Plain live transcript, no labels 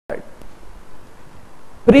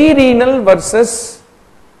Pre-renal versus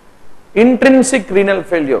intrinsic renal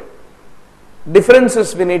failure.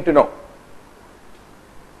 Differences we need to know.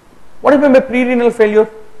 What do you mean by pre-renal failure?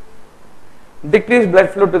 Decreased blood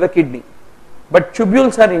flow to the kidney, but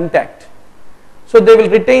tubules are intact. So they will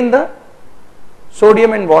retain the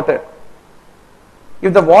sodium and water.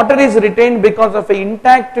 If the water is retained because of an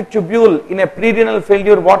intact tubule in a pre-renal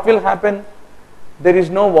failure, what will happen? There is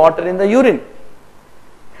no water in the urine.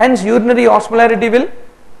 Hence urinary osmolarity will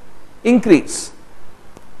increase.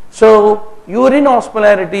 So urine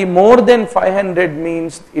osmolarity more than 500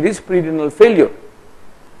 means it is pre-renal failure.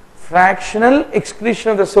 Fractional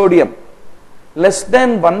excretion of the sodium less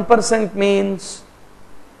than 1% means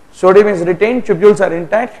sodium is retained, tubules are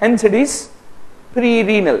intact, hence it is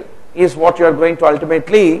pre-renal, is what you are going to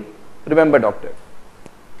ultimately remember, doctor.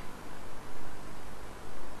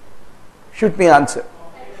 Shoot me answer.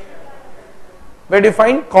 Where do you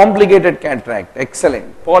find? Complicated cataract.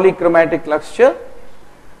 Excellent. Polychromatic luxure,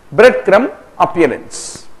 breadcrumb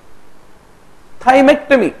appearance.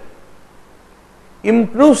 Thymectomy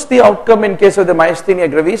improves the outcome in case of the myasthenia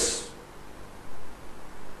gravis.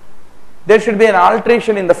 There should be an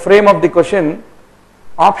alteration in the frame of the question.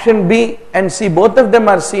 Option B and C, both of them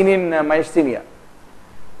are seen in myasthenia.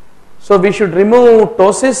 So we should remove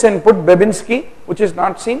ptosis and put Babinski, which is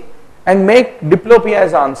not seen, and make diplopia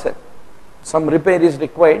as answer. Some repair is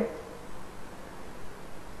required.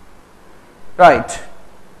 Right.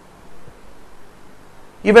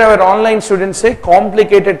 Even our online students say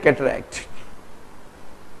complicated cataract.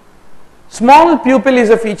 Small pupil is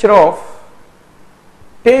a feature of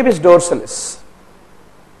tabes dorsalis,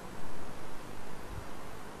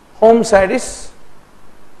 home sadis,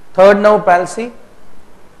 third nerve palsy.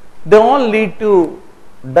 They all lead to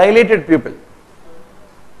dilated pupil.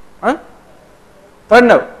 Third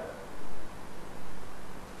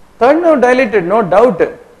nerve dilated, no doubt.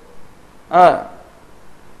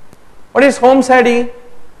 What is home sadi?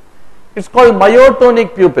 It's called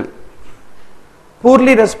myotonic pupil,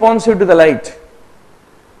 poorly responsive to the light,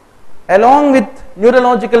 along with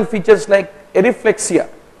neurological features like eriflexia.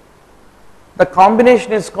 The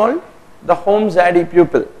combination is called the home sadi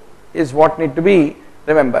pupil, is what need to be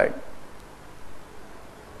remembered.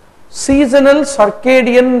 Seasonal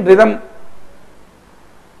circadian rhythm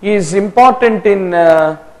is important in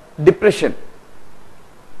depression.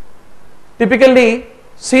 Typically,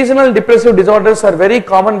 seasonal depressive disorders are very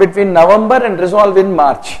common between November and resolve in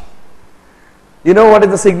March. You know what is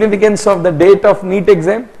the significance of the date of NEET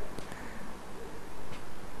exam?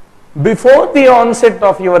 Before the onset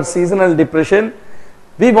of your seasonal depression,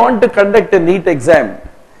 we want to conduct a NEET exam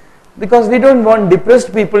because we don't want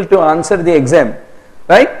depressed people to answer the exam,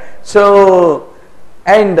 right? So,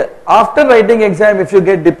 and after writing exam, if you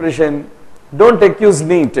get depression, don't accuse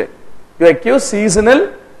NEET. You accuse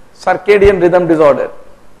seasonal circadian rhythm disorder.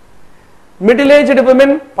 Middle-aged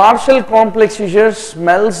women, partial complex seizure,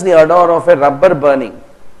 smells the odor of a rubber burning.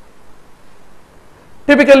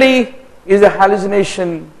 Typically is a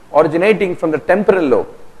hallucination originating from the temporal lobe,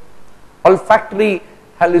 olfactory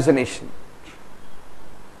hallucination.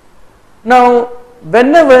 Now,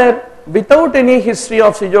 whenever without any history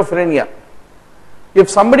of schizophrenia, if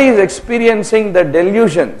somebody is experiencing the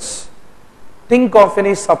delusions, think of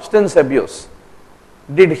any substance abuse.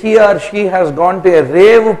 Did he or she has gone to a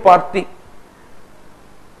rave party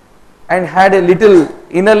and had a little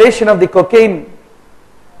inhalation of the cocaine,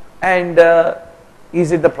 and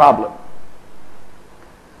is it the problem?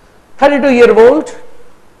 32-year-old,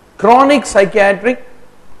 chronic psychiatric,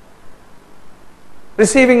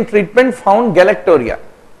 receiving treatment, found galactoria.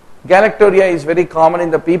 Galactoria is very common in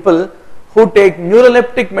the people who take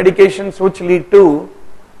neuroleptic medications which lead to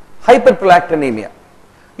hyperprolactinemia.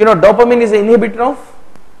 You know, dopamine is an inhibitor of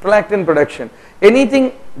prolactin production.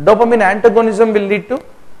 Anything dopamine antagonism will lead to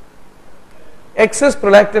excess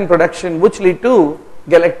prolactin production, which lead to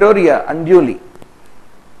galactoria unduly.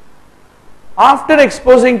 After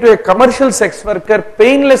exposing to a commercial sex worker,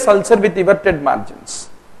 painless ulcer with everted margins.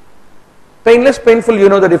 Painless, painful, you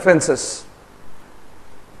know the differences.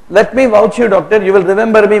 Let me vouch you, doctor, you will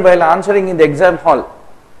remember me while answering in the exam hall.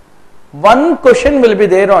 One question will be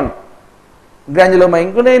there on granuloma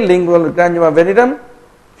inguinale, lingual granuloma venerum,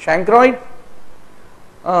 chancroid,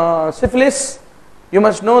 syphilis. You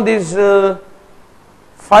must know these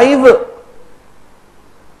 5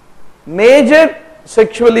 major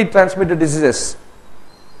sexually transmitted diseases.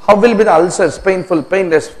 How will be the ulcers? Painful,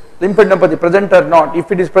 painless, lymphadenopathy, present or not?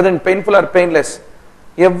 If it is present, painful or painless?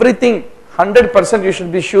 Everything 100% you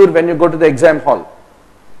should be sure when you go to the exam hall.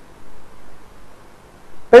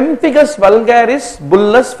 Pemphigus vulgaris,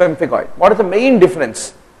 bullous pemphigoid. What is the main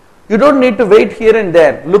difference? You don't need to wait here and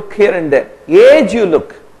there, look here and there. Age you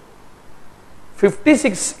look.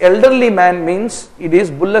 56 elderly man means it is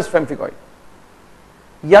bullous pemphigoid.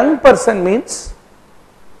 Young person means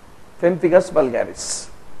pemphigus vulgaris.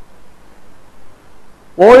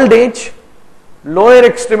 Old age, lower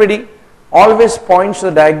extremity always points to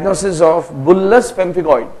the diagnosis of bullous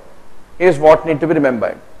pemphigoid is what need to be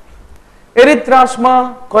remembered.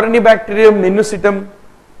 Erythrasma, Corynebacterium minucitum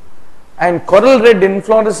and coral red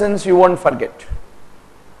inflorescence you won't forget.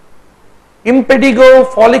 Impetigo,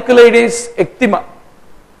 folliculitis, ecthyma,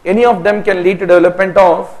 any of them can lead to development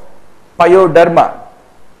of pyoderma.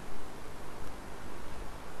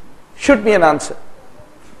 Shoot me an answer.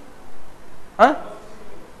 Huh?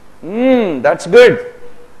 That's good.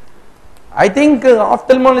 I think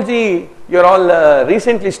ophthalmology you are all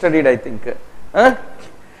recently studied, I think. Huh?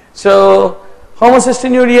 So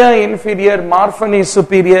homocystinuria inferior, Marfan is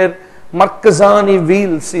superior, Marcazani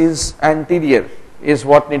wheels is anterior is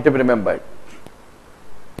what need to be remembered.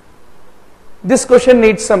 This question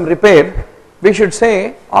needs some repair. We should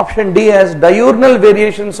say option D as diurnal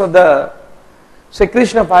variations of the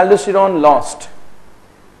secretion of aldosterone lost.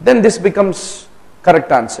 Then this becomes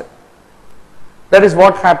correct answer. That is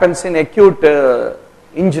what happens in acute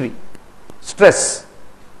injury, stress.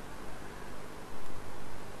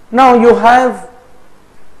 Now you have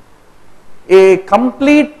a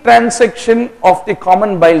complete transection of the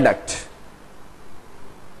common bile duct.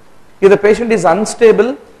 If the patient is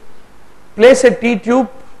unstable, place a T-tube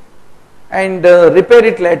and repair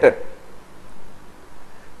it later.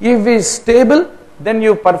 If he is stable, then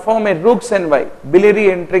you perform a Roux-en-Y,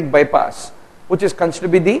 biliary enteric bypass, which is considered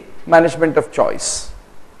to be the management of choice.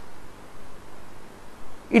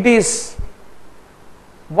 It is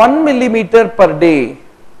 1 millimeter per day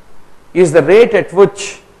is the rate at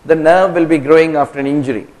which the nerve will be growing after an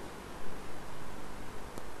injury.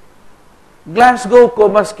 Glasgow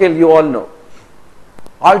Coma scale you all know.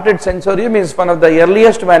 Altered sensorium is one of the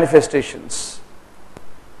earliest manifestations.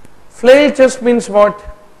 Flail chest means what?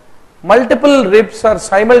 Multiple ribs are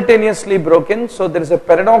simultaneously broken, so there is a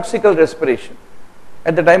paradoxical respiration.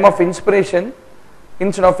 At the time of inspiration,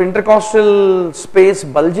 instead of intercostal space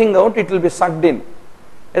bulging out, it will be sucked in.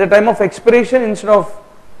 At the time of expiration, instead of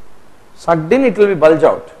sucked in, it will be bulged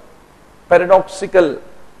out. Paradoxical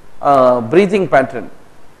breathing pattern.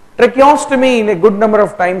 Tracheostomy in a good number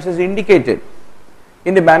of times is indicated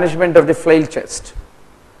in the management of the flail chest.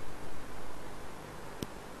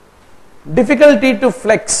 Difficulty to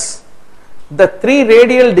flex the 3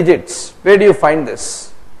 radial digits. Where do you find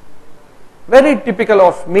this? Very typical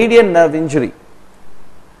of median nerve injury.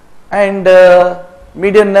 And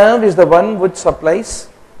median nerve is the one which supplies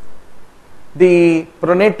the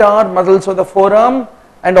pronator muscles of the forearm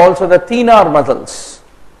and also the thenar muscles.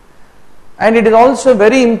 And it is also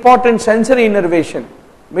very important sensory innervation,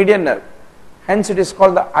 median nerve. Hence it is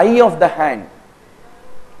called the eye of the hand.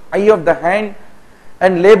 Eye of the hand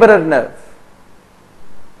and laborer nerve.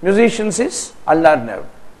 Musicians is ulnar nerve.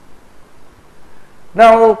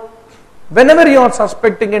 Now, whenever you are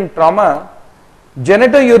suspecting in trauma,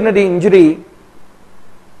 genitourinary injury,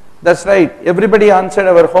 that's right, everybody answered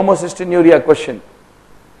our homocystinuria question.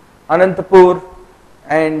 Anantapur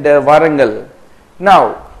and Warangal.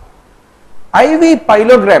 Now, IV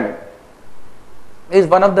pyelogram is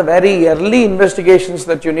one of the very early investigations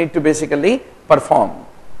that you need to basically perform.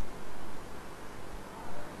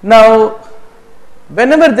 Now,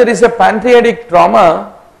 whenever there is a pancreatic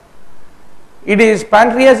trauma,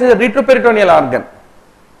 pancreas is a retroperitoneal organ.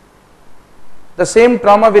 The same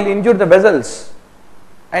trauma will injure the vessels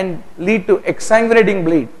and lead to exsanguinating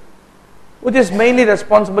bleed, which is mainly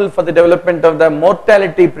responsible for the development of the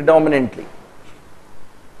mortality predominantly.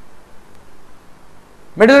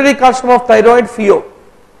 Medullary carcinoma of thyroid, FEO,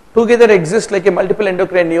 together exist like a multiple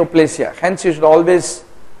endocrine neoplasia. Hence you should always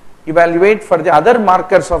evaluate for the other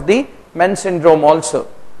markers of the Men's syndrome also.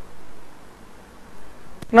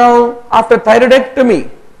 Now, after thyroidectomy,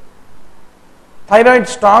 thyroid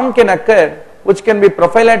storm can occur, which can be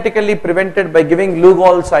prophylactically prevented by giving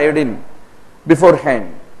Lugol's iodine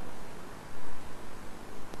beforehand.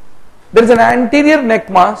 There is an anterior neck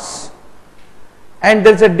mass and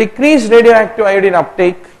there is a decreased radioactive iodine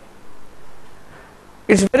uptake.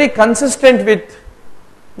 It is very consistent with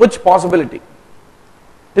which possibility?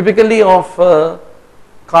 Typically of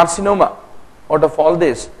carcinoma out of all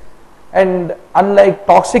this. And unlike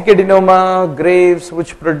toxic adenoma, Graves,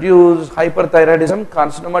 which produce hyperthyroidism,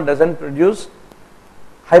 carcinoma doesn't produce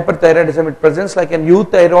hyperthyroidism. It presents like an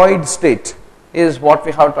euthyroid state is what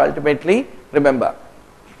we have to ultimately remember.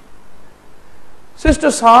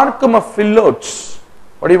 Cystosarcoma phyllodes,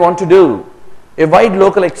 what do you want to do? A wide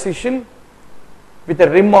local excision with a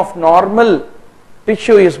rim of normal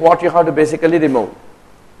tissue is what you have to basically remove.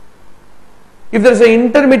 If there is an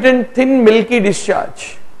intermittent thin milky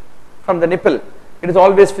discharge from the nipple, it is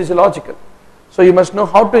always physiological. So you must know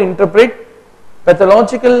how to interpret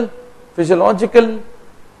pathological, physiological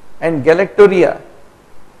and galactorrhea.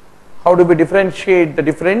 How do we differentiate the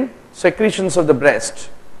different secretions of the breast?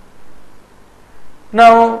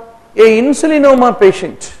 Now, a insulinoma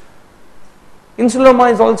patient,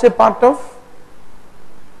 insulinoma is also part of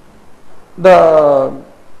the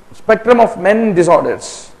spectrum of men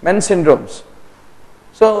disorders, men syndromes.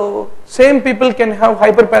 So, same people can have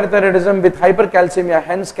hyperparathyroidism with hypercalcemia,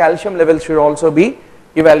 hence calcium levels should also be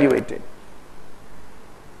evaluated.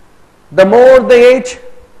 The more the age,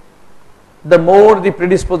 the more the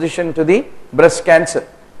predisposition to the breast cancer.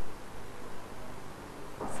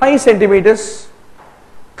 5 centimeters,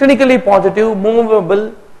 clinically positive,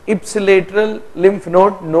 movable, ipsilateral lymph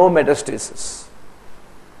node, no metastasis.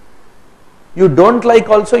 You don't like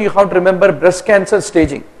also, you have to remember breast cancer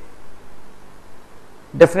staging.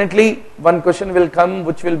 Definitely one question will come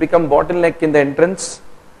which will become bottleneck in the entrance.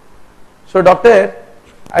 So doctor,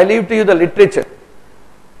 I leave to you the literature.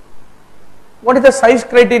 What is the size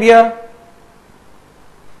criteria?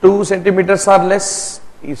 2 centimeters or less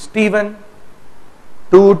is T1,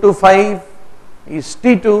 2 to 5 is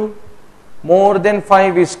T2, more than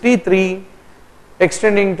 5 is T3,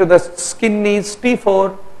 extending to the skin is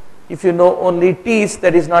T4. If you know only T's,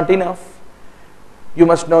 that is not enough. You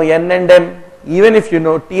must know N and M. Even if you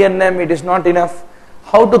know T and M, it is not enough.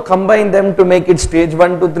 How to combine them to make it stage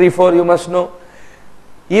 1, 2, 3, 4, you must know.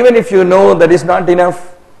 Even if you know, that is not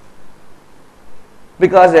enough.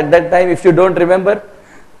 Because at that time, if you don't remember,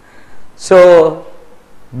 so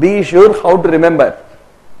be sure how to remember.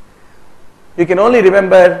 You can only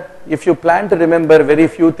remember if you plan to remember very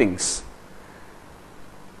few things.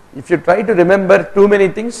 If you try to remember too many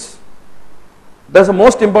things, that's the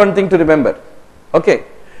most important thing to remember. Okay.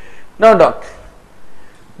 Now doc,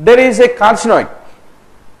 there is a carcinoid.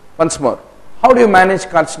 Once more, how do you manage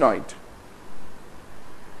carcinoid?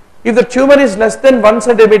 If the tumor is less than 1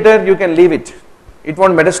 centimeter, you can leave it. It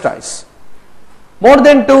won't metastasize. More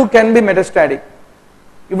than 2 can be metastatic.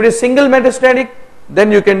 If it is single metastatic,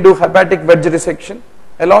 then you can do hepatic wedge resection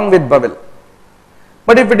along with bowel.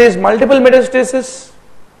 But if it is multiple metastasis,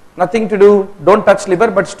 nothing to do, don't touch liver,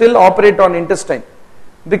 but still operate on intestine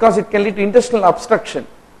because it can lead to intestinal obstruction.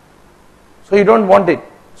 So you don't want it.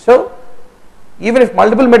 So even if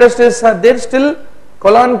multiple metastases are there, still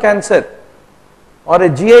colon cancer or a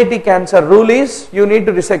GIT cancer, rule is you need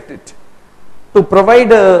to resect it to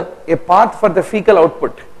provide a path for the fecal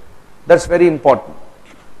output. That's very important.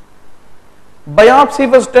 Biopsy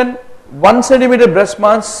was done, 1 centimeter breast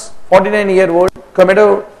mass, 49-year-old,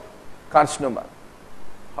 chlamydocarcinoma.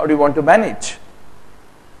 How do you want to manage?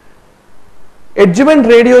 Adjuvant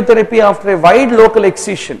radiotherapy after a wide local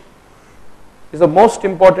excision is the most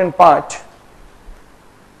important part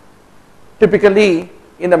typically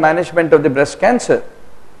in the management of the breast cancer.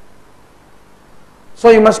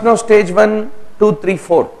 So you must know stage 1, 2, 3,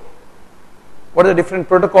 4. What are the different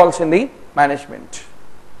protocols in the management?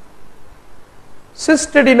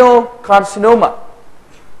 Cystadenocarcinoma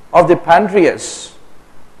of the pancreas.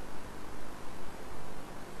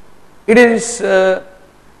 It is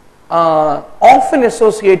often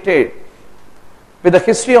associated with the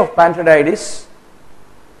history of pancreatitis,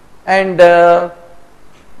 and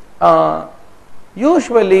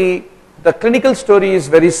usually the clinical story is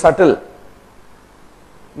very subtle.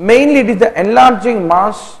 Mainly it is the enlarging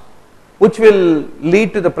mass which will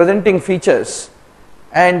lead to the presenting features,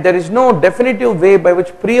 and there is no definitive way by which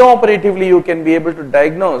preoperatively you can be able to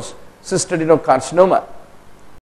diagnose cystadenocarcinoma.